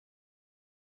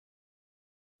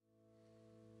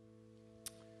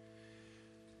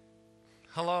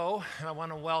Hello, and I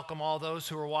want to welcome all those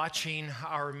who are watching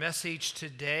our message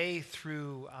today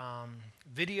through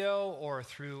video or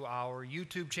through our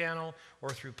YouTube channel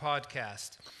or through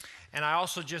podcast. And I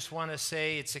also just want to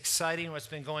say it's exciting what's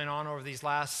been going on over these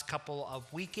last couple of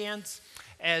weekends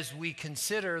as we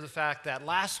consider the fact that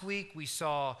last week we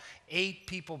saw 8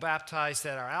 people baptized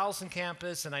at our Allison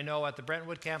campus, and I know at the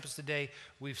Brentwood campus today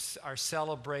we are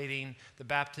celebrating the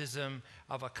baptism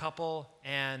of a couple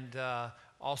and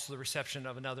also the reception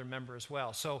of another member as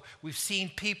well. So we've seen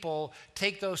people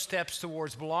take those steps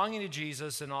towards belonging to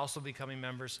Jesus and also becoming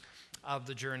members of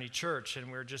the Journey Church,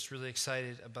 and we're just really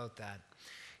excited about that.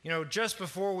 You know, just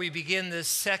before we begin this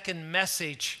second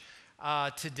message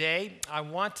today, I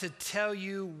want to tell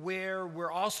you where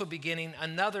we're also beginning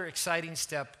another exciting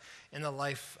step in the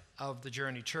life of the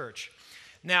Journey Church.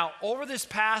 Now, over this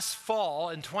past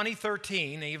fall in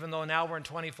 2013, even though now we're in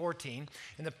 2014,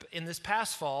 in this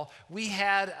past fall, we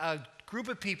had a group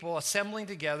of people assembling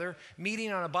together,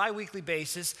 meeting on a bi-weekly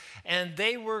basis, and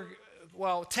they were,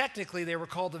 well, technically they were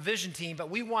called the Vision Team, but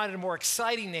we wanted a more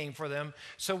exciting name for them,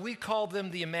 so we called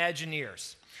them the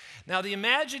Imagineers. Now, the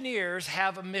Imagineers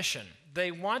have a mission.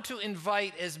 They want to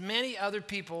invite as many other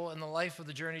people in the life of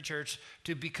the Journey Church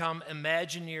to become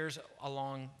Imagineers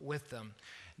along with them.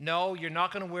 No, you're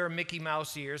not going to wear Mickey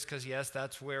Mouse ears because, yes,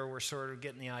 that's where we're sort of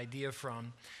getting the idea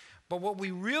from. But what we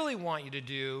really want you to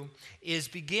do is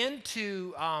begin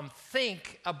to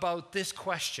think about this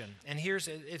question. And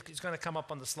it's going to come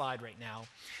up on the slide right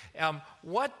now.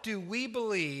 What do we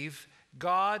believe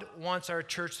God wants our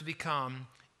church to become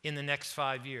in the next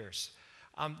 5 years?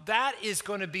 That is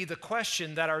going to be the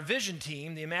question that our Vision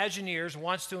Team, the Imagineers,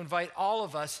 wants to invite all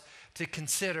of us to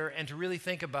consider and to really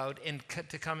think about and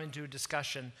to come into a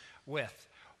discussion with.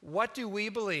 What do we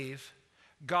believe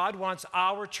God wants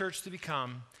our church to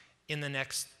become in the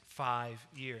next 5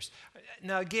 years?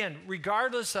 Now again,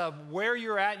 regardless of where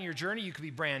you're at in your journey, you could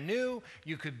be brand new,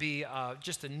 you could be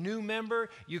just a new member,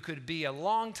 you could be a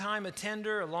long-time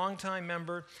attender, a long-time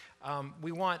member.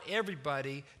 We want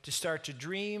everybody to start to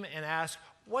dream and ask,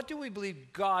 what do we believe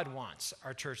God wants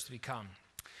our church to become?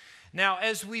 Now,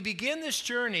 as we begin this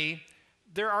journey,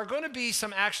 there are going to be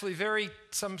some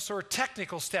sort of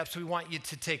technical steps we want you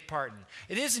to take part in.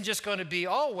 It isn't just going to be,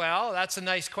 oh, well, that's a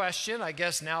nice question. I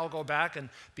guess now I'll go back and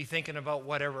be thinking about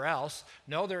whatever else.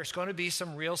 No, there's going to be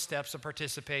some real steps of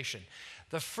participation.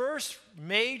 The first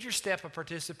major step of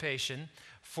participation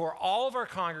for all of our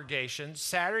congregations,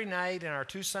 Saturday night and our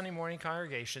 2 Sunday morning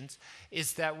congregations,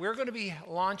 is that we're going to be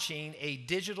launching a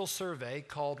digital survey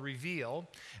called Reveal,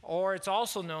 or it's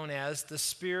also known as the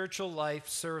Spiritual Life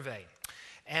Survey.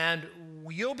 And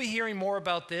you'll be hearing more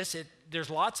about this. There's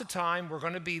lots of time. We're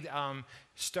going to be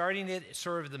starting it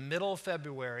sort of the middle of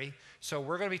February. So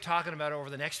we're going to be talking about it over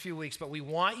the next few weeks. But we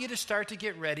want you to start to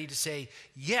get ready to say,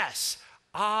 yes,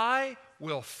 I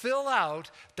will fill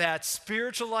out that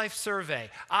spiritual life survey.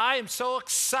 I am so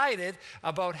excited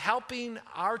about helping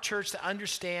our church to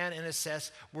understand and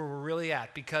assess where we're really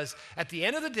at. Because at the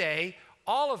end of the day,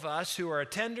 all of us who are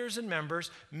attenders and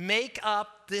members make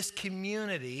up this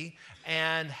community,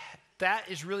 and that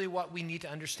is really what we need to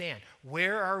understand.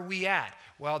 Where are we at?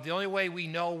 Well, the only way we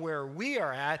know where we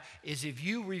are at is if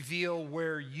you reveal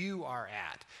where you are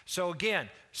at. So again,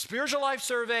 Spiritual Life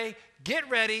Survey, get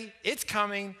ready, it's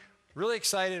coming. Really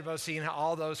excited about seeing how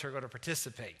all those who are going to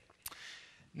participate.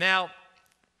 Now,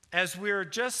 as we're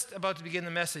just about to begin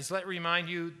the message, let me remind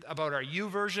you about our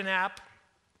YouVersion app.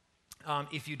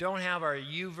 If you don't have our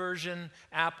YouVersion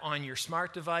app on your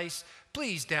smart device,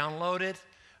 please download it.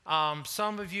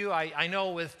 Some of you, I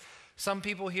know with some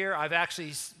people here, I've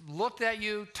actually looked at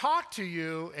you, talked to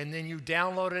you, and then you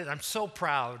downloaded it. I'm so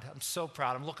proud.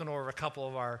 I'm looking over a couple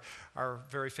of our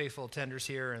very faithful attenders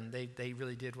here, and they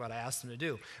really did what I asked them to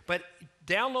do. But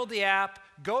download the app,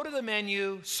 go to the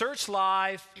menu, search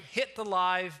live, hit the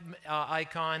live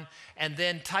icon, and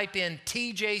then type in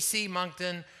TJC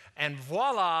Moncton, and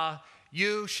voila,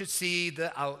 you should see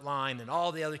the outline and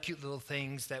all the other cute little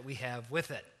things that we have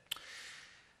with it.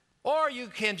 Or you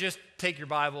can just take your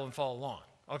Bible and follow along,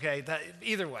 okay?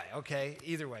 Either way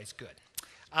is good.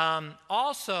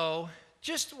 Also,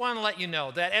 just want to let you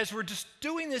know that as we're just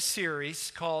doing this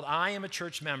series called I Am a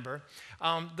Church Member,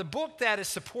 the book that is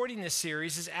supporting this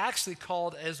series is actually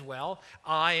called as well,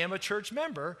 I Am a Church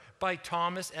Member by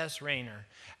Thomas S. Rayner.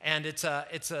 And it's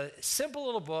a simple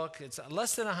little book. It's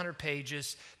less than 100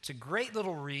 pages. It's a great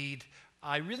little read.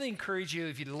 I really encourage you,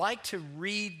 if you'd like to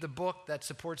read the book that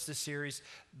supports this series,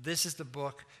 this is the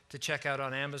book to check out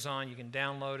on Amazon. You can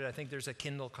download it. I think there's a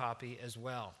Kindle copy as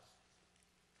well.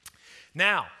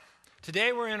 Now,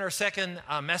 today we're in our second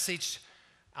message,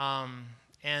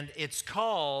 and it's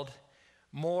called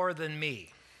more than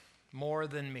me. More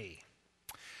than me.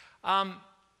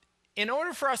 In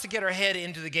order for us to get our head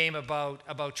into the game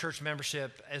about church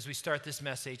membership as we start this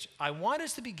message, I want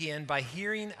us to begin by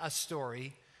hearing a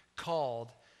story called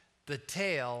The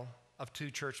Tale of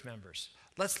Two Church Members.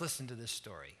 Let's listen to this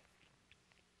story.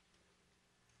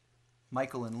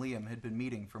 Michael and Liam had been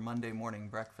meeting for Monday morning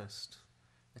breakfast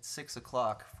at 6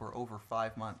 o'clock for over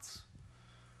 5 months.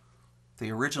 They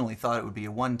originally thought it would be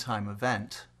a one-time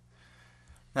event.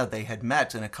 Now, they had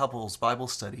met in a couples Bible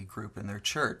study group in their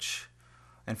church,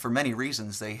 and for many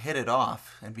reasons they hit it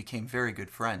off and became very good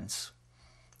friends.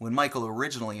 When Michael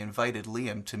originally invited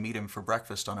Liam to meet him for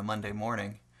breakfast on a Monday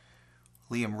morning,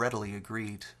 Liam readily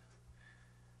agreed.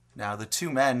 Now, the two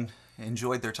men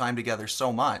enjoyed their time together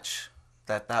so much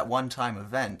that one-time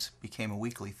event became a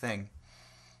weekly thing.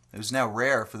 It was now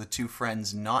rare for the two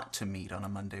friends not to meet on a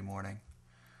Monday morning.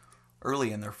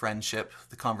 Early in their friendship,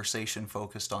 the conversation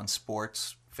focused on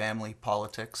sports, family,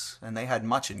 politics, and they had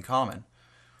much in common.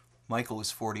 Michael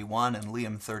was 41 and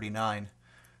Liam 39.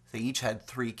 They each had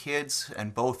 3 kids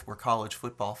and both were college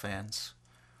football fans.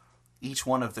 Each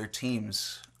one of their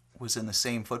teams was in the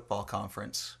same football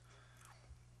conference.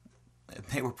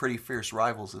 They were pretty fierce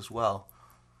rivals as well.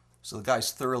 So the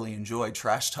guys thoroughly enjoyed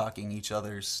trash-talking each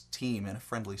other's team in a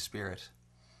friendly spirit.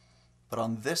 But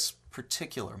on this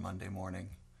particular Monday morning,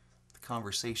 the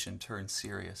conversation turned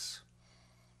serious.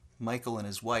 Michael and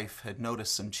his wife had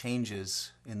noticed some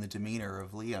changes in the demeanor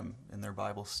of Liam in their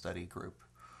Bible study group.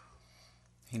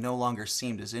 He no longer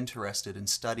seemed as interested in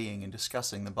studying and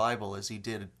discussing the Bible as he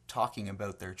did talking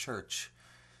about their church.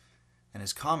 And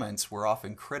his comments were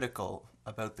often critical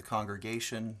about the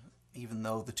congregation, even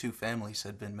though the two families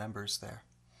had been members there.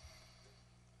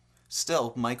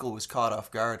 Still, Michael was caught off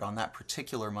guard on that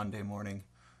particular Monday morning.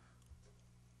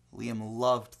 Liam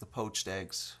loved the poached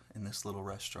eggs in this little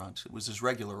restaurant. It was his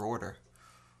regular order.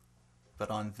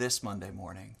 But on this Monday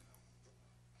morning,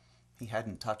 he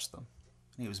hadn't touched them.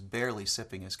 He was barely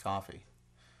sipping his coffee.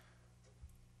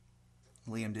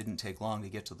 Liam didn't take long to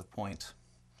get to the point.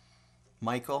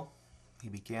 "Michael," he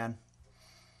began,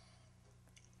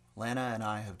 "Lana and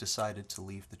I have decided to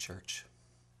leave the church."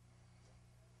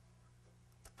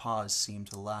 The pause seemed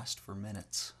to last for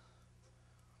minutes.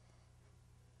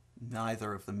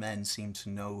 Neither of the men seemed to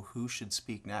know who should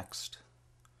speak next.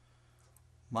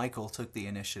 Michael took the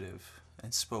initiative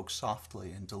and spoke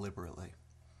softly and deliberately.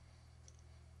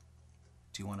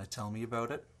 "Do you want to tell me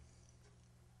about it?"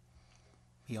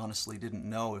 He honestly didn't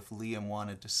know if Liam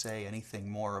wanted to say anything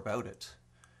more about it.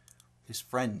 His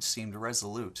friend seemed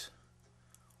resolute.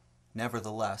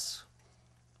 Nevertheless,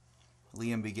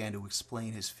 Liam began to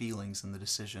explain his feelings in the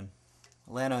decision.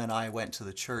 "Lana and I went to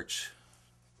the church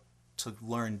to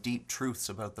learn deep truths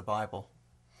about the Bible.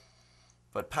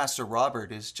 But Pastor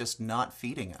Robert is just not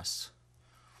feeding us.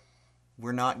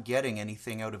 We're not getting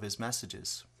anything out of his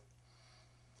messages.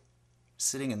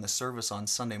 Sitting in the service on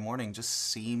Sunday morning just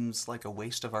seems like a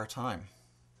waste of our time."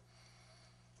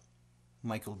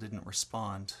 Michael didn't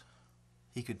respond.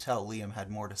 He could tell Liam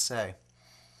had more to say.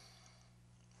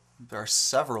 "There are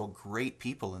several great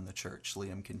people in the church,"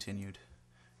 Liam continued.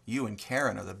 "You and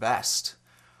Karen are the best.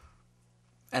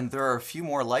 And there are a few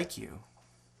more like you."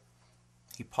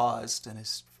 He paused, and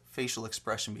his facial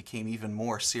expression became even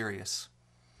more serious.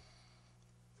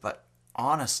 "But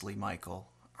honestly, Michael,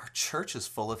 our church is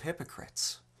full of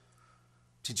hypocrites.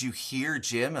 Did you hear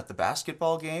Jim at the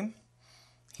basketball game?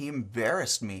 He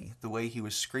embarrassed me the way he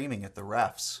was screaming at the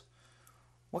refs.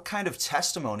 What kind of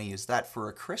testimony is that for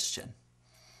a Christian?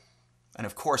 And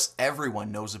of course,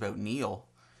 everyone knows about Neil.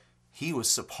 He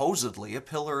was supposedly a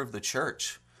pillar of the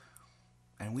church.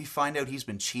 And we find out he's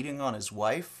been cheating on his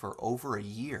wife for over a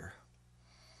year.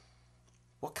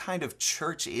 What kind of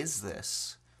church is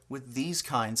this with these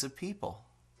kinds of people?"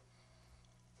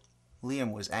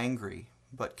 Liam was angry,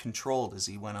 but controlled as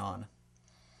he went on.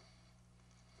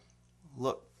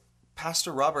 "Look,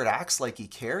 Pastor Robert acts like he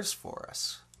cares for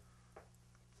us,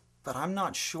 but I'm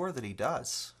not sure that he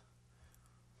does.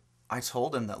 I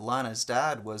told him that Lana's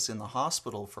dad was in the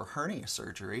hospital for hernia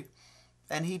surgery,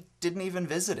 and he didn't even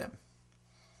visit him."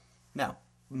 Now,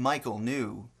 Michael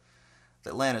knew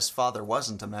that Lana's father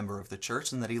wasn't a member of the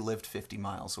church and that he lived 50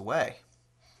 miles away.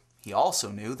 He also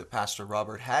knew that Pastor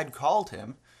Robert had called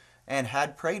him and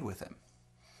had prayed with him.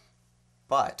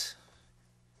 But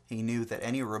he knew that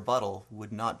any rebuttal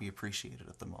would not be appreciated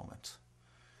at the moment.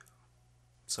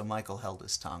 So Michael held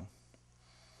his tongue.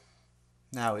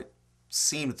 Now it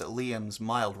seemed that Liam's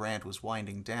mild rant was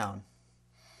winding down.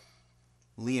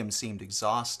 Liam seemed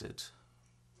exhausted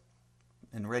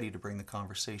and ready to bring the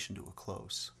conversation to a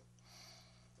close.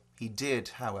 He did,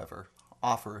 however,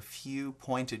 offer a few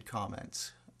pointed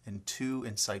comments and two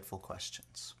insightful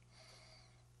questions.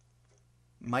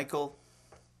 Michael,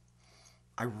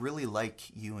 I really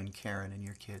like you and Karen and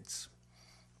your kids.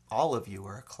 All of you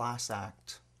are a class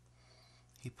act.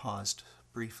 He paused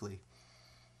briefly.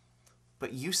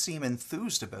 But you seem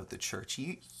enthused about the church.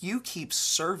 You keep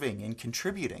serving and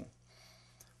contributing.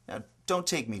 Now, don't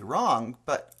take me wrong,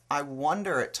 but I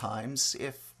wonder at times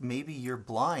if maybe you're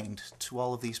blind to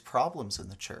all of these problems in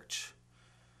the church.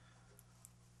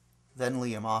 Then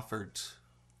Liam offered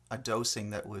a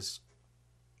dosing that was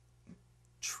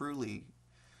truly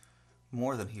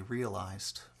more than he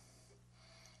realized.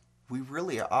 We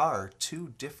really are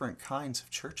two different kinds of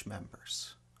church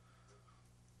members.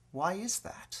 Why is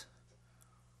that?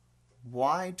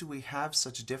 Why do we have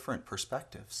such different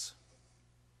perspectives?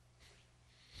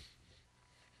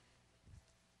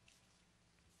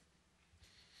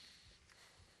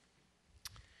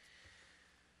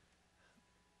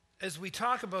 As we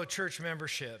talk about church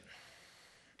membership,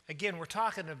 again, we're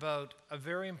talking about a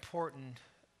very important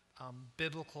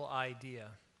biblical idea.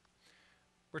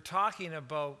 We're talking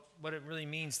about what it really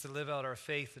means to live out our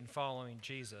faith in following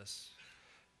Jesus.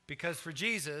 Because for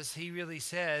Jesus, he really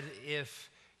said, if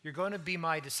you're going to be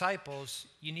my disciples,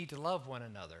 you need to love one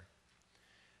another.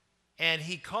 And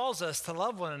he calls us to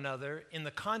love one another in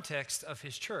the context of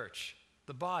his church,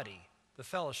 the body, the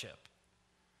fellowship.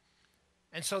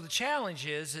 And so the challenge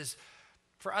is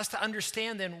for us to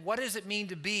understand then, what does it mean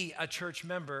to be a church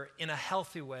member in a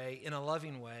healthy way, in a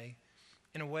loving way,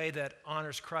 in a way that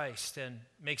honors Christ and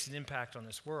makes an impact on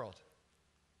this world?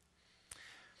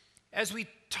 As we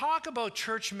talk about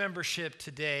church membership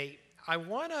today, I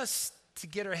want us to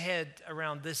get our head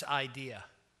around this idea.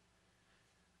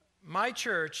 My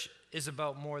church is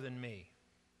about more than me.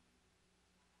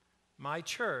 My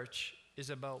church is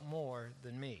about more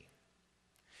than me.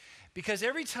 Because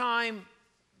every time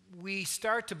we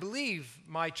start to believe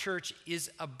my church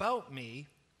is about me,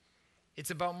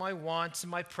 it's about my wants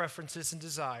and my preferences and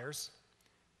desires,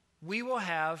 we will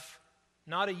have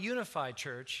not a unified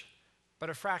church, but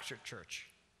a fractured church.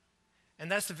 And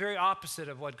that's the very opposite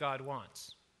of what God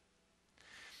wants.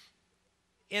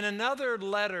 In another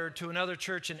letter to another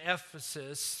church in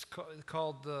Ephesus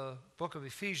called the book of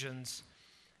Ephesians,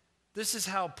 this is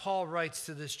how Paul writes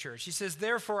to this church. He says,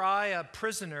 "Therefore I, a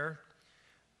prisoner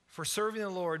for serving the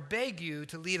Lord, beg you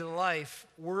to lead a life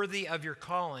worthy of your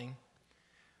calling,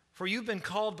 for you've been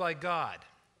called by God.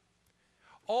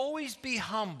 Always be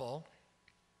humble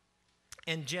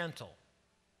and gentle.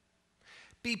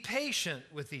 Be patient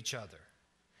with each other,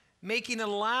 making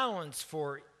allowance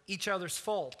for each other's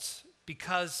faults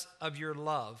because of your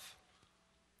love."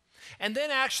 And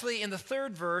then actually in the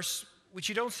third verse, which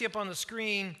you don't see up on the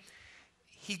screen,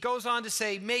 he goes on to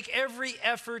say, "Make every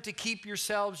effort to keep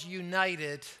yourselves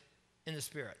united in the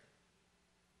Spirit."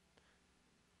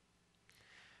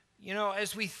 You know,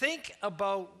 as we think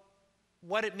about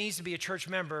what it means to be a church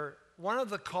member, one of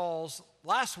the calls,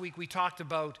 last week we talked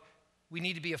about we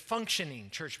need to be a functioning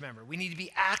church member. We need to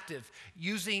be active,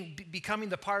 becoming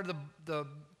the part of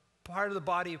the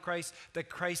body of Christ that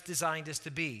Christ designed us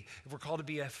to be. If we're called to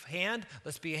be a hand,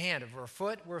 let's be a hand. If we're a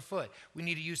foot, we're a foot. We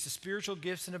need to use the spiritual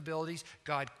gifts and abilities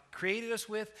God created us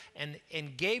with and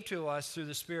gave to us through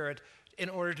the Spirit in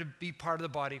order to be part of the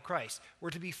body of Christ. We're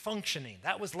to be functioning.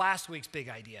 That was last week's big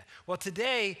idea. Well,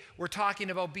 today we're talking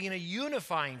about being a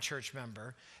unifying church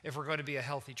member if we're going to be a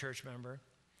healthy church member.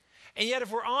 And yet,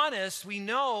 if we're honest, we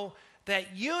know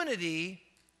that unity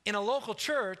in a local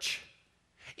church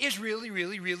is really,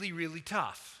 really, really, really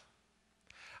tough.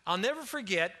 I'll never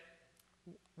forget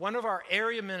one of our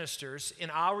area ministers in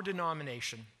our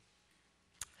denomination,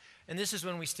 and this is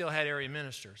when we still had area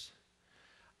ministers,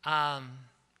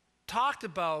 talked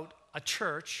about a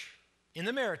church in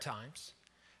the Maritimes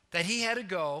that he had to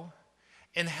go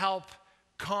and help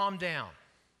calm down.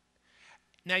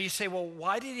 Now you say, well,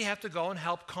 why did he have to go and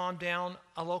help calm down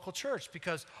a local church?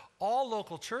 Because all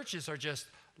local churches are just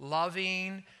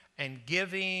loving and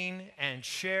giving and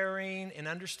sharing and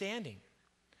understanding.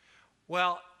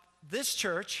 Well, this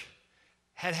church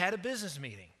had a business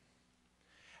meeting.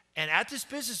 And at this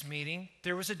business meeting,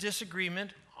 there was a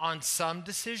disagreement on some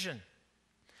decision.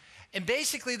 And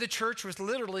basically, the church was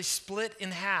literally split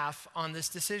in half on this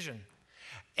decision.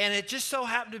 And it just so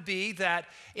happened to be that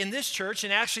in this church,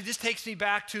 and actually this takes me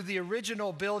back to the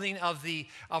original building of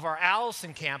our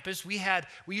Allison campus, we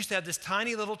used to have this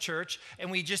tiny little church, and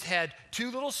we just had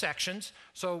two little sections.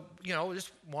 So,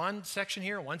 just one section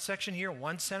here, one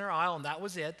center aisle, and that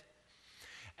was it.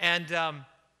 And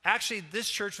actually, this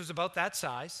church was about that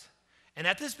size. And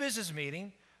at this business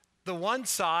meeting, The one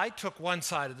side took one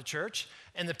side of the church,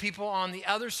 and the people on the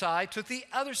other side took the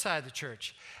other side of the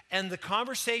church. And the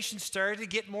conversation started to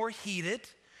get more heated,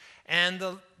 and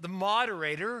the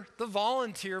moderator, the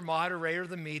volunteer moderator of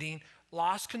the meeting,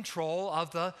 lost control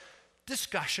of the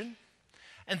discussion.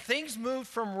 And things moved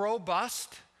from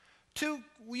robust to,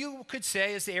 you could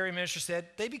say, as the area minister said,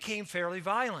 they became fairly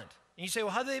violent. And you say,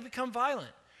 well, how did they become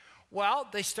violent? Well,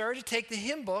 they started to take the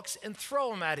hymn books and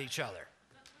throw them at each other.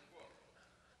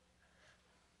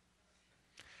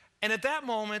 And at that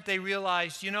moment, they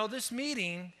realized, this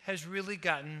meeting has really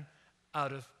gotten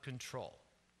out of control.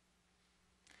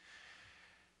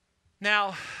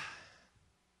 Now,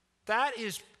 that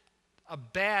is a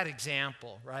bad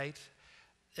example, right?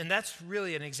 And that's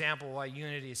really an example of why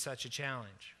unity is such a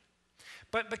challenge.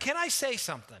 But can I say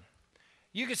something?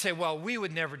 You could say, well, we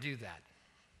would never do that.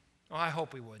 Well, I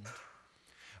hope we wouldn't.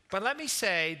 But let me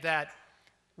say that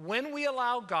when we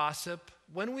allow gossip,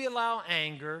 when we allow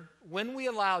anger, when we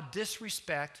allow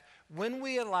disrespect, when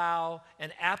we allow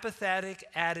an apathetic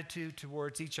attitude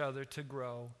towards each other to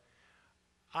grow,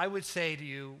 I would say to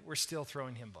you, we're still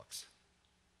throwing hymn books.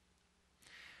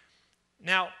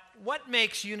 Now, what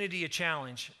makes unity a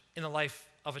challenge in the life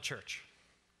of a church?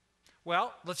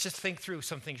 Well, let's just think through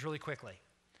some things really quickly.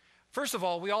 First of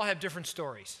all, we all have different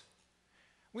stories.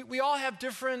 We all have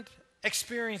different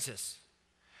experiences.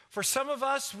 For some of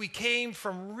us, we came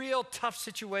from real tough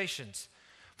situations.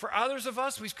 For others of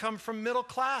us, we've come from middle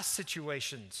class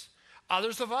situations.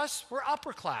 Others of us, we're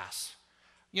upper class.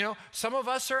 Some of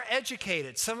us are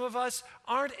educated. Some of us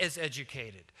aren't as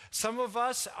educated. Some of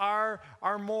us are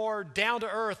more down to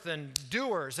earth and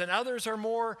doers, and others are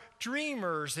more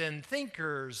dreamers and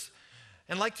thinkers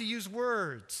and like to use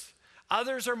words.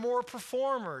 Others are more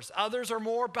performers. Others are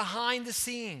more behind the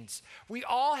scenes. We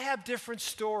all have different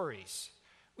stories.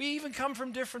 We even come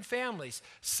from different families.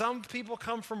 Some people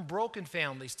come from broken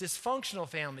families, dysfunctional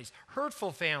families,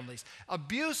 hurtful families,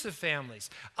 abusive families.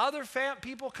 Other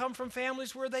people come from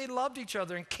families where they loved each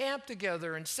other and camped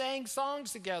together and sang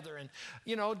songs together and,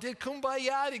 did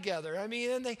kumbaya together.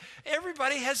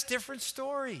 Everybody has different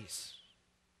stories.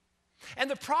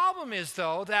 And the problem is,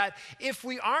 though, that if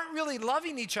we aren't really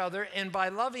loving each other, and by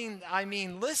loving, I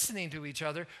mean listening to each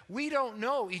other, we don't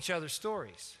know each other's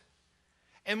stories.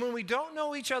 And when we don't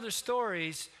know each other's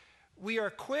stories, we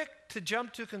are quick to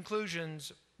jump to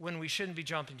conclusions when we shouldn't be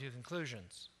jumping to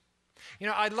conclusions.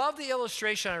 I love the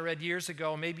illustration I read years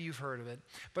ago, maybe you've heard of it,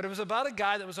 but it was about a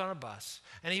guy that was on a bus,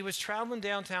 and he was traveling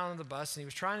downtown on the bus, and he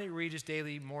was trying to read his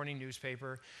daily morning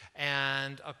newspaper,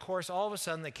 and of course, all of a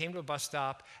sudden, they came to a bus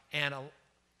stop, and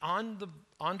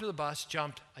onto the bus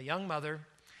jumped a young mother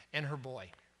and her boy.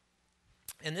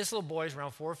 And this little boy is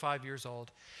around 4 or 5 years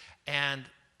old, and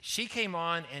she came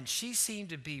on, and she seemed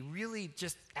to be really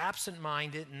just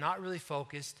absent-minded and not really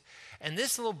focused. And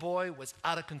this little boy was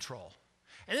out of control.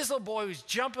 And this little boy was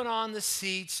jumping on the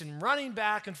seats and running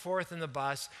back and forth in the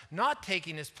bus, not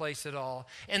taking his place at all.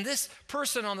 And this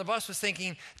person on the bus was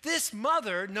thinking, this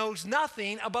mother knows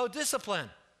nothing about discipline.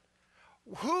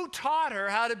 Who taught her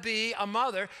how to be a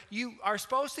mother? You are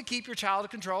supposed to keep your child under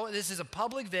control. This is a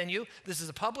public venue. This is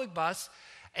a public bus.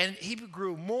 And he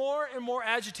grew more and more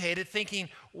agitated, thinking,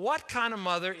 what kind of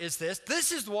mother is this?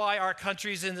 This is why our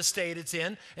country's in the state it's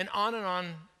in. And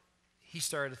on he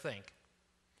started to think.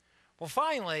 Well,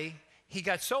 finally, he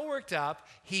got so worked up,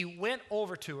 he went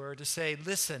over to her to say,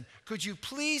 listen, could you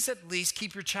please at least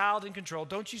keep your child in control?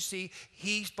 Don't you see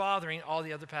he's bothering all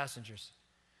the other passengers?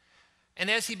 And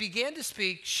as he began to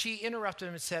speak, she interrupted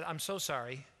him and said, I'm so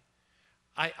sorry.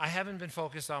 I haven't been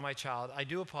focused on my child. I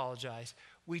do apologize.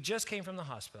 We just came from the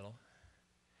hospital.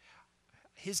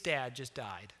 His dad just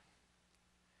died.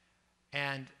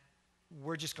 And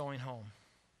we're just going home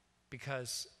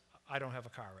because I don't have a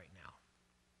car right now.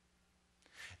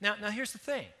 Now here's the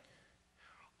thing.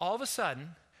 All of a sudden,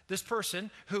 this person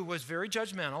who was very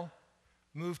judgmental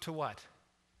moved to what?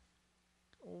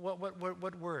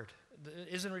 What word?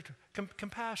 Isn't it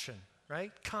compassion,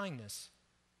 right? Kindness.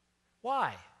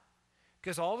 Why?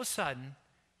 Because all of a sudden,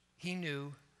 he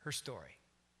knew her story.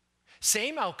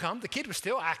 Same outcome. The kid was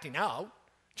still acting out,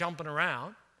 jumping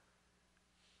around.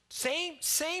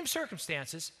 Same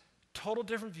circumstances, total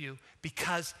different view,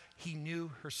 because he knew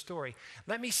her story.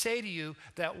 Let me say to you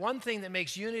that one thing that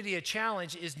makes unity a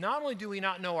challenge is not only do we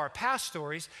not know our past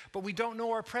stories, but we don't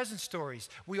know our present stories.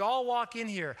 We all walk in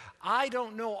here. I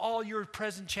don't know all your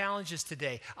present challenges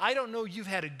today. I don't know if you've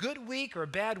had a good week or a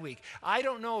bad week. I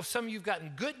don't know if some of you've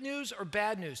gotten good news or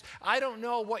bad news. I don't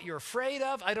know what you're afraid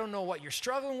of. I don't know what you're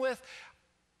struggling with.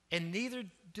 And neither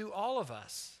do all of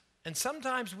us. And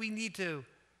sometimes we need to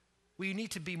We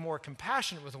need to be more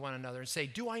compassionate with one another and say,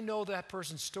 do I know that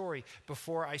person's story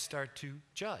before I start to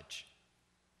judge?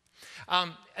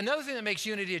 Another thing that makes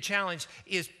unity a challenge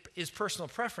is personal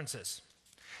preferences.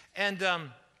 And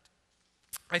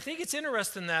I think it's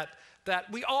interesting that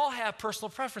we all have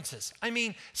personal preferences. I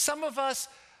mean, some of us,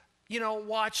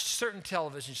 watch certain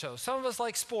television shows. Some of us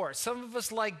like sports. Some of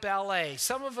us like ballet.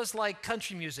 Some of us like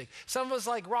country music. Some of us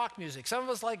like rock music. Some of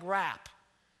us like rap.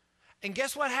 And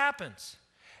guess what happens?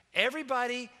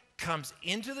 Everybody comes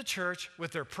into the church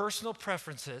with their personal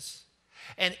preferences.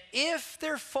 And if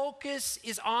their focus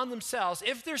is on themselves,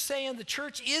 if they're saying the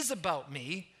church is about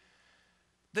me,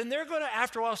 then they're going to,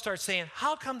 after a while, start saying,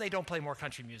 how come they don't play more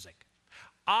country music?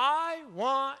 I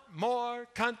want more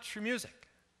country music.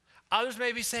 Others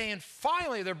may be saying,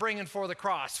 finally, they're bringing forth the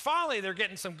cross. Finally, they're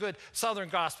getting some good Southern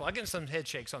gospel. I'm getting some head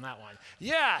shakes on that one.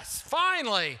 Yes,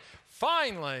 finally.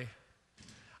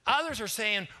 Others are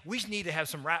saying, we need to have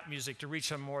some rap music to reach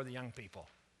some more of the young people.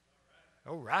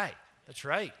 All right. That's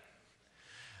right.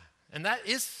 And that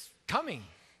is coming,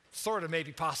 sort of,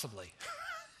 maybe, possibly.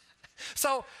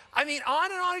 So, I mean,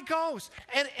 on and on it goes.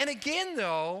 And again,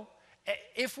 though,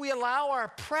 if we allow our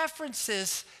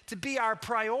preferences to be our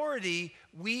priority,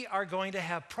 we are going to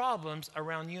have problems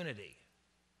around unity.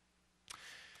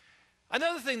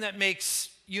 Another thing that makes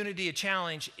unity a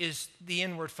challenge is the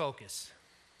inward focus.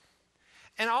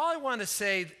 And all I want to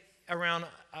say around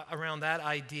that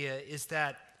idea is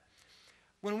that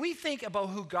when we think about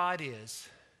who God is,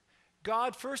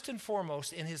 God, first and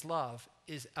foremost, in his love,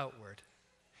 is outward.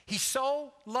 He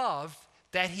so loved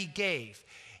that he gave.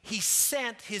 He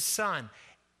sent his son.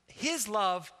 His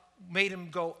love made him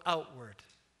go outward.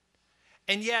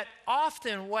 And yet,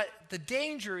 often what the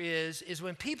danger is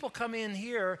when people come in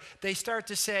here, they start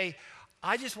to say,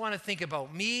 I just want to think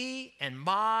about me and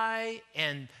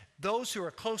and those who are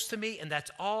close to me, and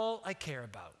that's all I care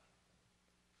about.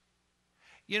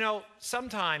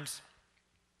 Sometimes,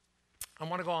 I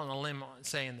want to go on a limb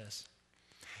saying this,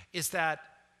 is that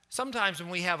sometimes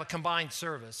when we have a combined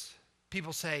service,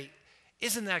 people say,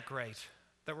 isn't that great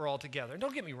that we're all together? And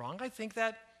don't get me wrong, I think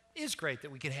that is great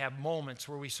that we can have moments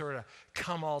where we sort of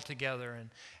come all together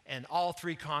and all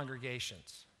three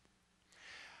congregations.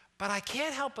 But I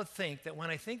can't help but think that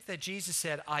when I think that Jesus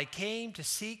said, I came to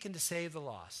seek and to save the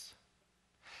lost,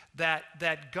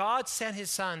 that God sent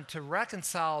his son to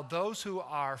reconcile those who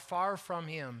are far from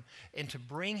him and to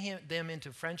bring them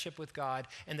into friendship with God,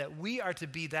 and that we are to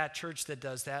be that church that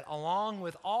does that, along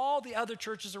with all the other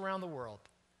churches around the world.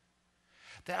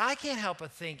 That I can't help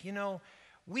but think,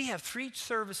 we have 3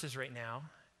 services right now,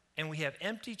 and we have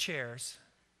empty chairs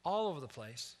all over the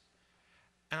place.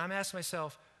 And I'm asking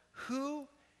myself, who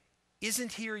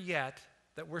isn't here yet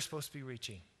that we're supposed to be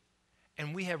reaching?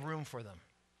 And we have room for them.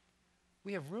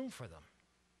 We have room for them.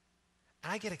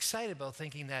 And I get excited about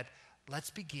thinking that let's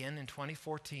begin in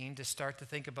 2014 to start to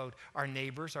think about our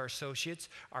neighbors, our associates,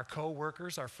 our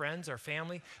co-workers, our friends, our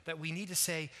family, that we need to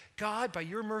say, God, by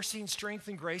your mercy and strength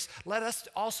and grace, let us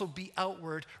also be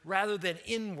outward rather than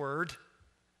inward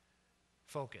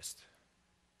focused.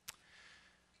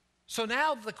 So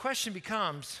now the question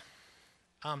becomes,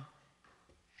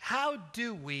 how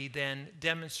do we then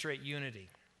demonstrate unity?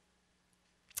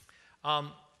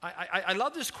 I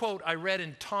love this quote I read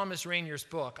in Thomas Rainier's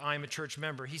book, I'm a Church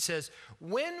Member. He says,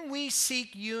 when we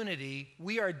seek unity,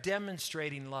 we are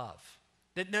demonstrating love.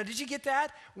 Now, did you get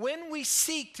that? When we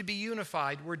seek to be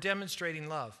unified, we're demonstrating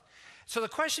love. So the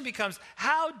question becomes,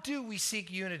 how do we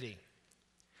seek unity?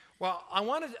 Well, I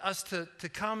wanted us to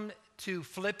come to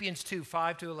Philippians 2,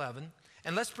 5 to 11,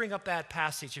 and let's bring up that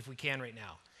passage if we can right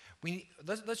now.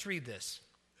 Let's read this.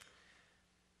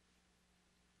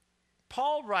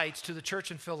 Paul writes to the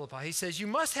church in Philippi, he says, you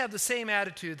must have the same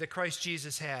attitude that Christ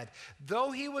Jesus had.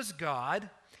 Though he was God,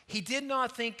 he did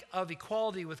not think of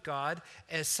equality with God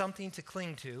as something to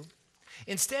cling to.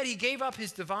 Instead, he gave up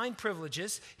his divine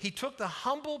privileges. He took the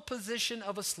humble position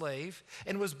of a slave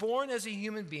and was born as a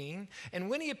human being. And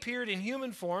when he appeared in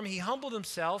human form, he humbled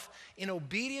himself in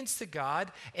obedience to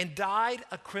God and died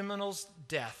a criminal's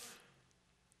death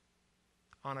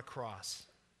on a cross.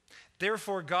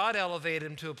 Therefore, God elevated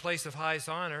him to a place of highest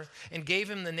honor and gave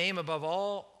him the name above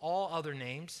all other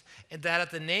names, and that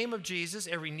at the name of Jesus,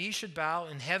 every knee should bow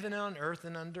in heaven and on earth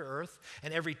and under earth,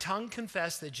 and every tongue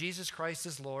confess that Jesus Christ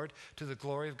is Lord, to the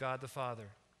glory of God the Father.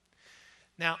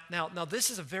 Now,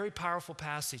 this is a very powerful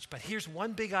passage, but here's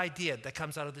one big idea that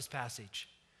comes out of this passage.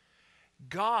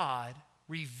 God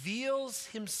reveals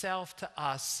himself to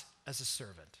us as a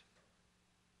servant.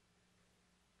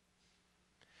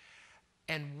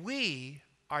 And we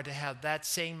are to have that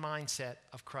same mindset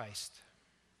of Christ.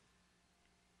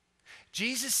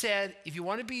 Jesus said, if you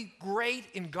want to be great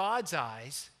in God's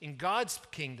eyes, in God's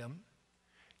kingdom,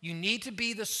 you need to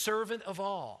be the servant of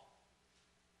all.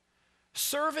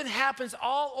 Servant happens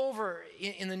all over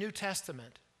in the New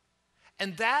Testament.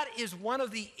 And that is one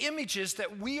of the images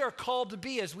that we are called to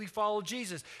be as we follow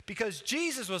Jesus. Because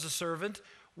Jesus was a servant,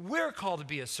 we're called to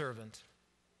be a servant.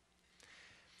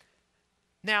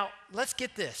 Now, let's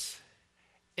get this.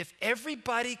 If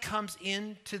everybody comes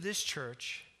into this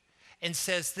church and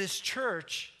says this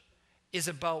church is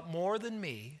about more than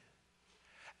me,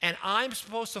 and I'm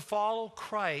supposed to follow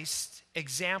Christ's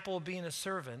example of being a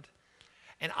servant,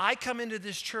 and I come into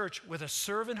this church with a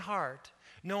servant heart,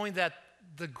 knowing that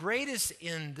the greatest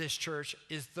in this church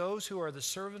is those who are the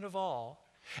servant of all.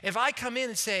 If I come in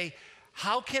and say,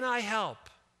 how can I help?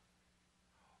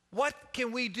 What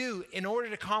can we do in order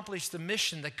to accomplish the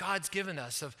mission that God's given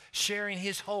us of sharing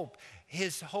His hope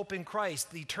in Christ,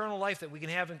 the eternal life that we can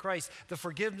have in Christ, the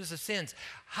forgiveness of sins?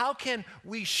 How can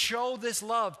we show this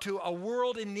love to a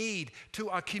world in need, to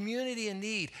a community in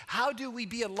need? How do we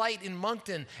be a light in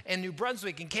Moncton and New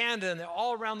Brunswick and Canada and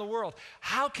all around the world?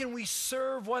 How can we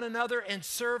serve one another and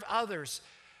serve others?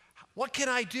 What can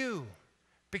I do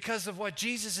because of what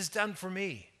Jesus has done for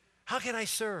me? How can I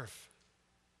serve?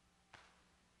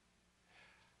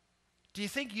 Do you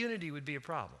think unity would be a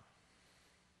problem?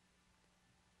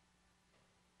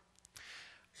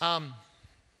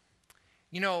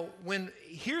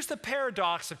 Here's the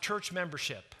paradox of church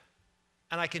membership,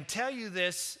 and I can tell you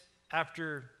this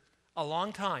after a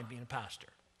long time being a pastor.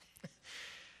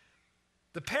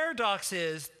 The paradox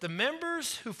is the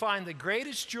members who find the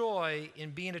greatest joy in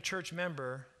being a church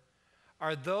member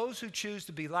are those who choose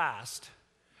to be last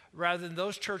rather than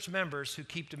those church members who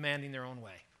keep demanding their own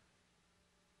way.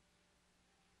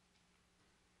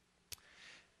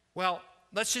 Well,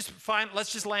 let's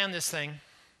just land this thing.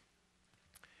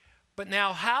 But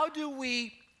now, how do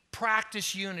we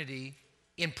practice unity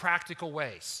in practical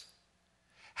ways?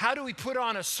 How do we put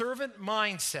on a servant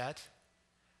mindset,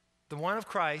 the one of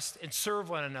Christ, and serve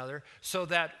one another so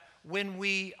that when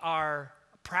we are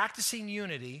practicing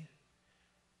unity,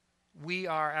 we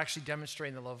are actually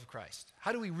demonstrating the love of Christ?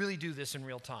 How do we really do this in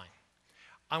real time?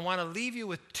 I want to leave you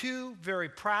with two very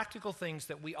practical things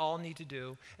that we all need to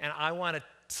do, and I want to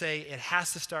say it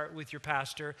has to start with your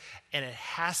pastor, and it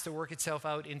has to work itself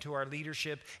out into our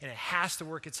leadership, and it has to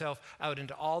work itself out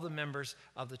into all the members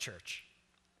of the church.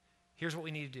 Here's what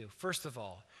we need to do. First of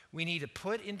all, we need to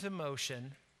put into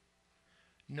motion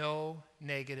no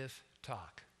negative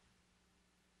talk.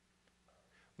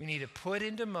 We need to put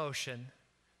into motion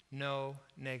no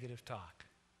negative talk.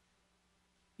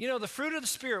 You know, the fruit of the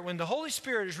Spirit, when the Holy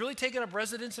Spirit is really taking up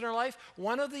residence in our life,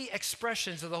 one of the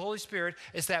expressions of the Holy Spirit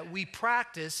is that we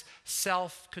practice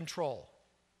self-control.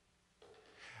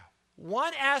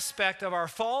 One aspect of our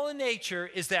fallen nature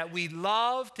is that we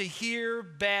love to hear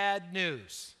bad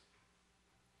news.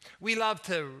 We love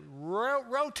to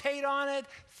rotate on it,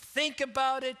 think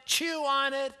about it, chew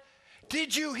on it.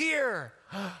 Did you hear?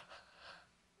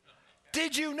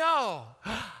 Did you know?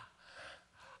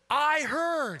 I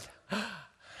heard.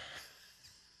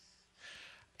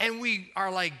 And we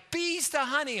are like bees to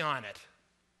honey on it.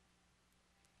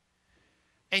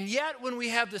 And yet, when we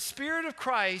have the Spirit of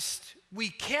Christ, we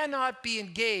cannot be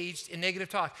engaged in negative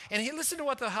talk. And listen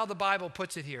to how the Bible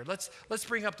puts it here. Let's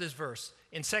bring up this verse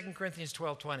in 2 Corinthians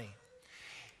 12:20.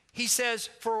 He says,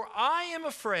 "For I am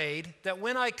afraid that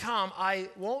when I come, I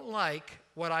won't like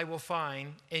what I will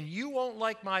find, and you won't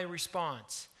like my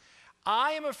response.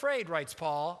 I am afraid," writes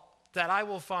Paul, "that I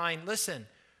will find," listen,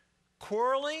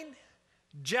 "quarreling,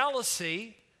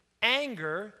 jealousy,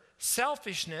 anger,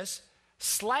 selfishness,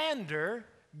 slander,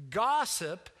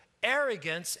 gossip,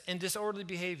 arrogance, and disorderly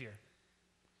behavior."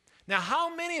 Now,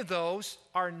 how many of those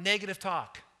are negative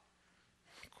talk?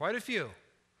 Quite a few.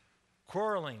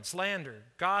 Quarreling, slander,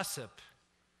 gossip.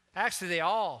 Actually, they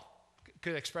all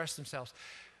could express themselves.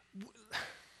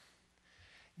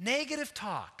 Negative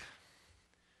talk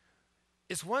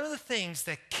is one of the things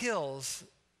that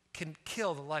can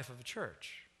kill the life of a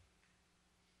church.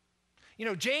 You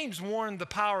know, James warned the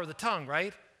power of the tongue,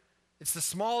 right? It's the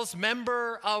smallest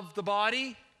member of the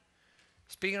body.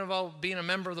 Speaking about being a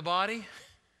member of the body,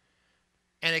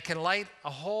 and it can light a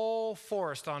whole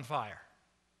forest on fire,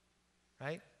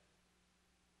 right?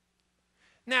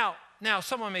 Now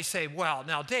someone may say, well,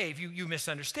 now Dave, you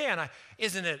misunderstand.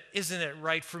 Isn't it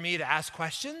right for me to ask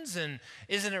questions? And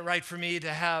isn't it right for me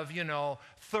to have,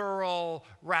 thorough,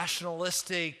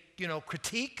 rationalistic,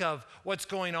 critique of what's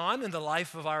going on in the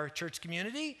life of our church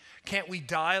community? Can't we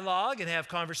dialogue and have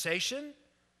conversation?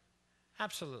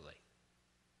 Absolutely.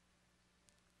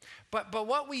 But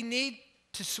what we need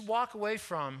to walk away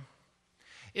from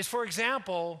is, for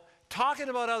example, talking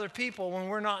about other people when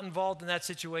we're not involved in that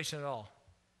situation at all.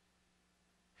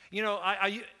 You know,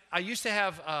 I used to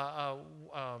have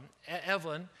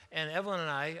Evelyn, and Evelyn and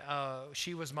I,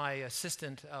 she was my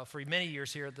assistant for many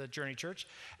years here at the Journey Church,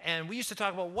 and we used to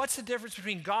talk about what's the difference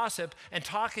between gossip and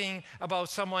talking about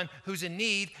someone who's in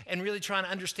need and really trying to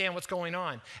understand what's going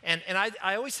on. And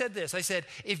I always said this, I said,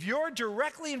 if you're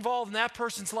directly involved in that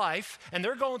person's life and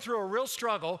they're going through a real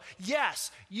struggle, yes,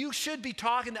 you should be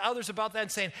talking to others about that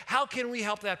and saying, how can we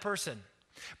help that person?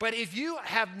 But if you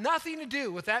have nothing to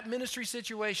do with that ministry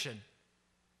situation,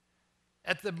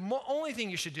 only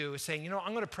thing you should do is saying, you know,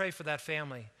 I'm going to pray for that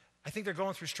family. I think they're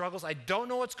going through struggles. I don't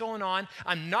know what's going on.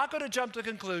 I'm not going to jump to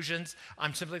conclusions.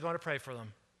 I'm simply going to pray for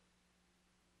them.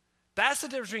 That's the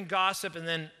difference between gossip and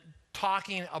then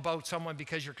talking about someone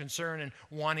because you're concerned and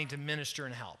wanting to minister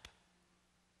and help.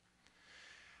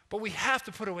 But we have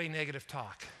to put away negative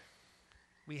talk.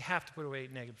 We have to put away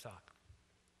negative talk.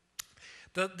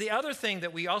 The other thing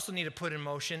that we also need to put in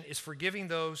motion is forgiving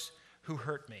those who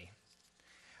hurt me.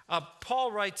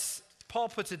 Paul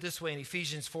puts it this way in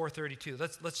Ephesians 4:32.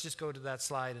 Let's just go to that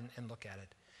slide and look at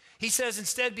it. He says,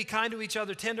 instead, be kind to each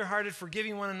other, tenderhearted,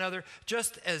 forgiving one another,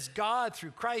 just as God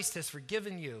through Christ has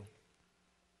forgiven you.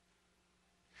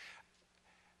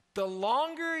 The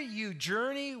longer you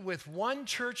journey with one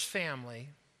church family,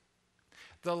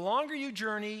 the longer you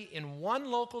journey in one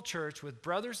local church with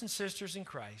brothers and sisters in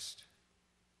Christ,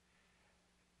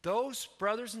 those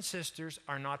brothers and sisters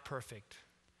are not perfect.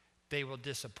 They will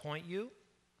disappoint you.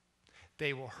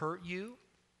 They will hurt you.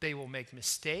 They will make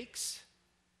mistakes.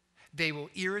 They will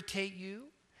irritate you.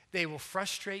 They will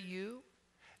frustrate you.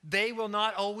 They will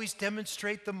not always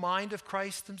demonstrate the mind of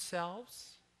Christ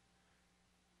themselves.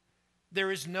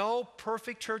 There is no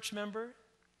perfect church member.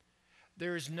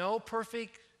 There is no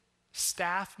perfect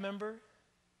staff member.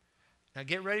 Now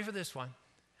get ready for this one.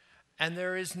 And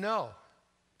there is no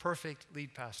perfect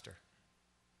lead pastor.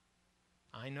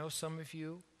 I know some of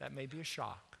you, that may be a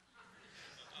shock.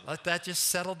 Let that just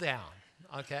settle down,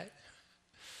 okay?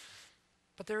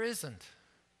 But there isn't.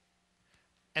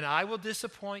 And I will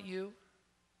disappoint you,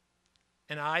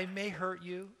 and I may hurt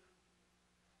you,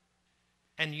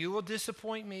 and you will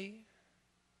disappoint me,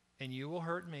 and you will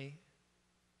hurt me.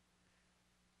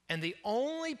 And the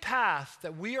only path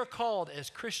that we are called as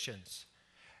Christians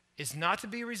is not to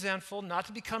be resentful, not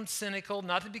to become cynical,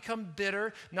 not to become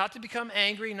bitter, not to become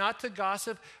angry, not to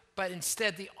gossip, but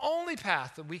instead the only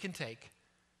path that we can take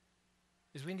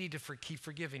is we need to keep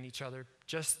forgiving each other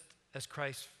just as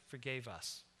Christ forgave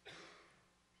us.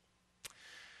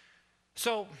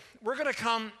 So we're going to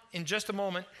come in just a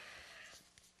moment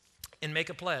and make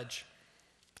a pledge.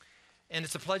 And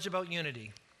it's a pledge about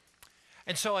unity.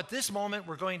 And so at this moment,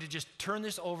 we're going to just turn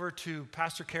this over to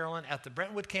Pastor Carolyn at the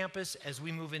Brentwood campus as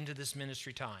we move into this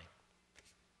ministry time.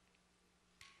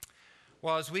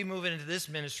 Well, as we move into this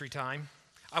ministry time,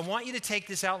 I want you to take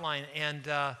this outline. And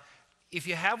if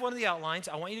you have one of the outlines,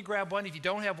 I want you to grab one. If you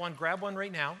don't have one, grab one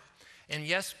right now. And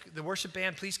yes, the worship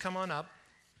band, please come on up.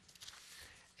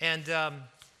 And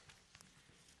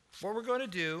what we're going to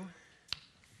do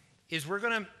is we're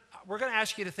going to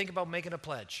ask you to think about making a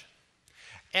pledge.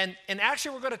 And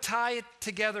actually, we're going to tie it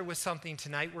together with something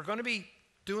tonight. We're going to be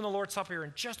doing the Lord's Supper here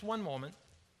in just one moment.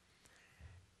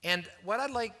 And what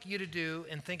I'd like you to do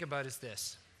and think about is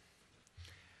this.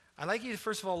 I'd like you to,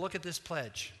 first of all, look at this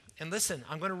pledge. And listen,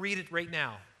 I'm going to read it right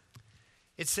now.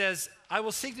 It says, I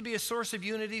will seek to be a source of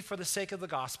unity for the sake of the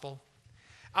gospel.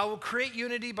 I will create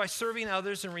unity by serving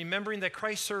others and remembering that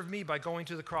Christ served me by going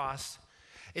to the cross.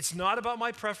 It's not about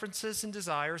my preferences and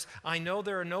desires. I know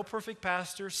there are no perfect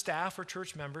pastors, staff, or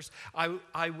church members.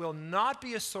 I will not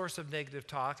be a source of negative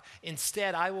talk.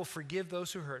 Instead, I will forgive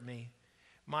those who hurt me.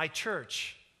 My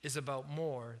church is about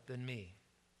more than me.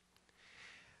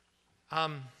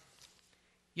 We're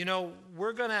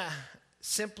going to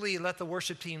simply let the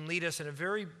worship team lead us in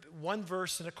one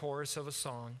verse and a chorus of a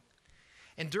song.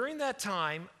 And during that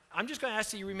time, I'm just going to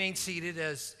ask that you remain seated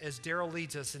as Daryl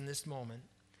leads us in this moment.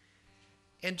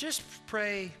 And just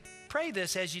pray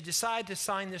this as you decide to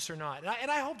sign this or not.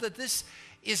 And I hope that this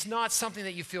is not something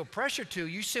that you feel pressure to.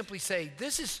 You simply say,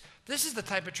 this is the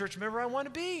type of church member I want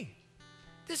to be.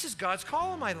 This is God's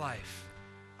call in my life.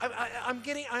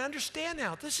 I understand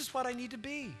now. This is what I need to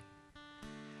be.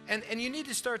 And you need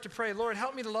to start to pray, Lord,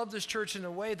 help me to love this church in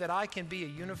a way that I can be a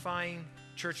unifying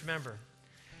church member.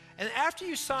 And after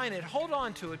you sign it, hold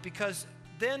on to it, because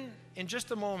then in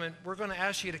just a moment, we're going to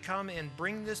ask you to come and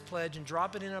bring this pledge and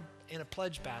drop it in a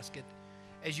pledge basket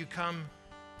as you come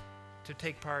to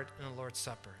take part in the Lord's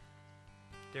Supper.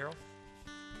 Daryl?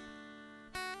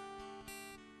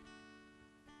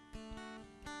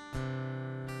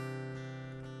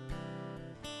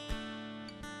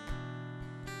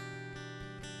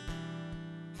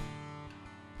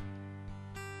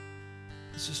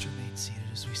 Let's just remain seated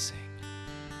as we sing.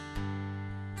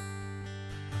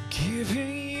 I'm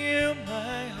giving you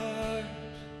my heart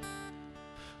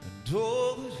and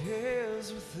all that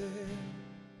is within.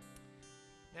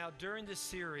 Now, during this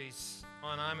series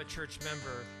on I'm a Church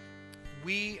Member,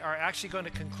 we are actually going to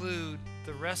conclude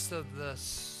the rest of the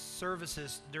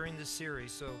services during this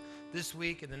series. So this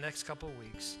week and the next couple of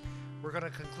weeks, we're going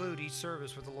to conclude each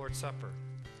service with the Lord's Supper.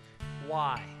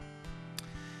 Why?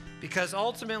 Because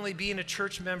ultimately being a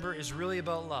church member is really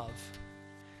about love.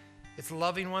 It's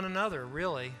loving one another,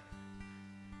 really.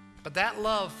 But that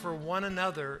love for one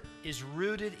another is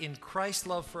rooted in Christ's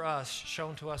love for us,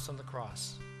 shown to us on the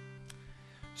cross.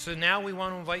 So now we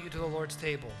want to invite you to the Lord's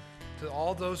table, to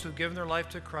all those who've given their life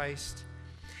to Christ.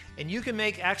 And you can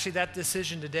make actually that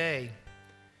decision today.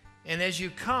 And as you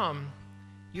come,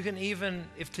 you can even,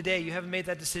 if today you haven't made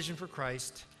that decision for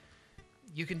Christ,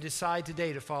 you can decide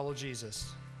today to follow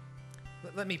Jesus.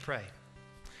 Let me pray.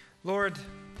 Lord,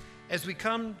 as we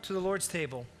come to the Lord's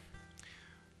table,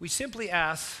 we simply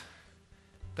ask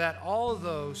that all of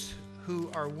those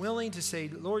who are willing to say,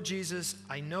 Lord Jesus,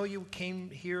 I know you came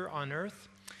here on earth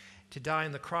to die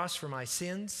on the cross for my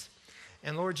sins.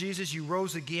 And Lord Jesus, you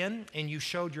rose again and you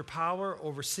showed your power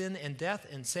over sin and death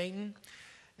and Satan.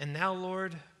 And now,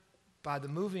 Lord, by the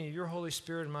moving of your Holy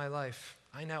Spirit in my life,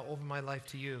 I now open my life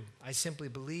to you. I simply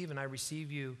believe and I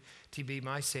receive you to be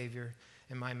my Savior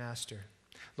and my Master.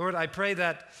 Lord, I pray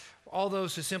that all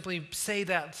those who simply say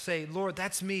that, say, Lord,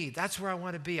 that's me. That's where I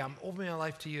want to be. I'm opening my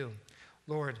life to you.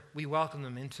 Lord, we welcome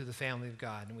them into the family of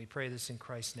God. And we pray this in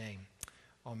Christ's name.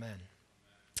 Amen.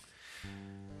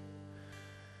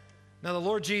 Now, the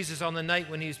Lord Jesus, on the night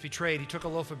when he was betrayed, he took a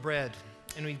loaf of bread.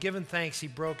 And when he'd given thanks, he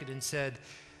broke it and said,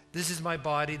 this is my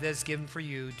body that is given for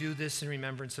you. Do this in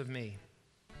remembrance of me.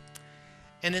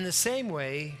 And in the same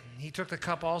way, he took the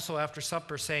cup also after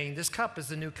supper, saying, this cup is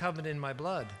the new covenant in my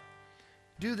blood.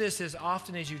 Do this as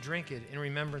often as you drink it in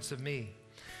remembrance of me.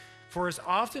 For as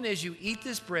often as you eat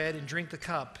this bread and drink the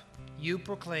cup, you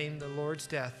proclaim the Lord's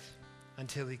death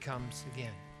until he comes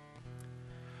again.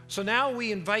 So now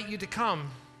we invite you to come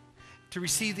to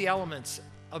receive the elements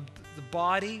of the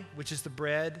body, which is the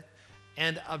bread,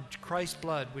 and of Christ's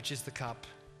blood, which is the cup.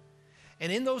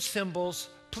 And in those symbols,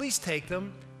 please take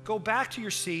them, go back to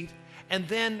your seat, and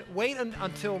then wait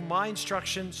until my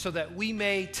instruction so that we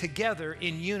may together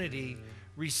in unity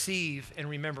receive and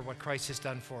remember what Christ has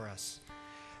done for us.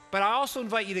 But I also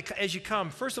invite you to, as you come,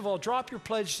 first of all, drop your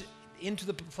pledge into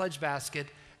the pledge basket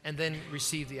and then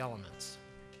receive the elements.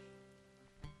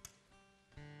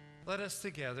 Let us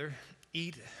together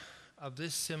eat of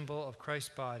this symbol of Christ's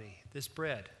body, this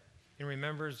bread, in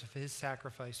remembrance of his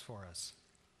sacrifice for us.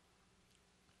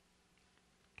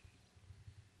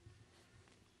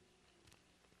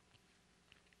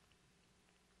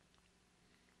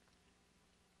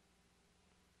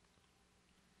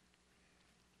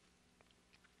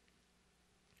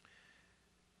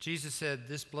 Jesus said,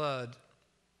 this blood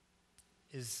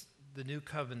is the new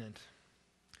covenant,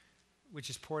 which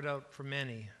is poured out for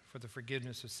many for the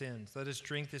forgiveness of sins. Let us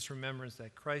drink this remembrance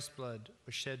that Christ's blood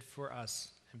was shed for us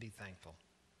and be thankful.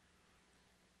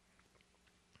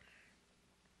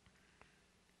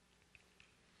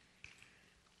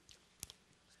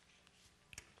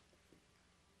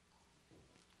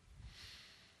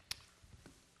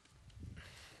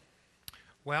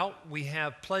 Well, we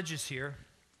have pledges here.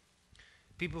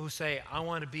 People who say, I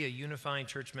want to be a unifying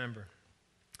church member.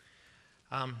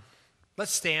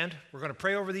 Let's stand. We're going to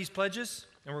pray over these pledges,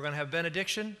 and we're going to have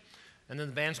benediction, and then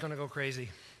the band's going to go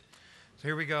crazy. So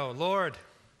here we go. Lord,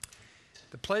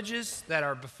 the pledges that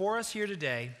are before us here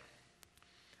today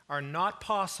are not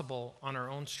possible on our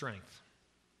own strength.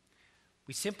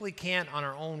 We simply can't, on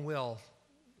our own will,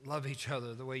 love each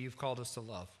other the way you've called us to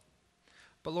love.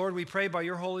 But Lord, we pray by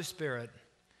your Holy Spirit,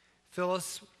 fill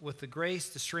us with the grace,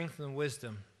 the strength, and the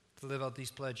wisdom to live out these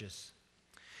pledges.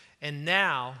 And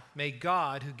now, may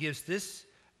God, who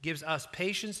gives us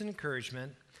patience and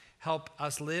encouragement, help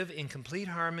us live in complete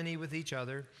harmony with each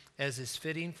other, as is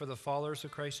fitting for the followers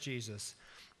of Christ Jesus.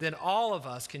 Then all of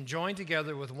us can join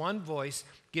together with one voice,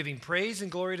 giving praise and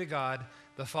glory to God,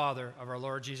 the Father of our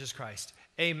Lord Jesus Christ.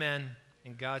 Amen,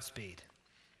 and Godspeed.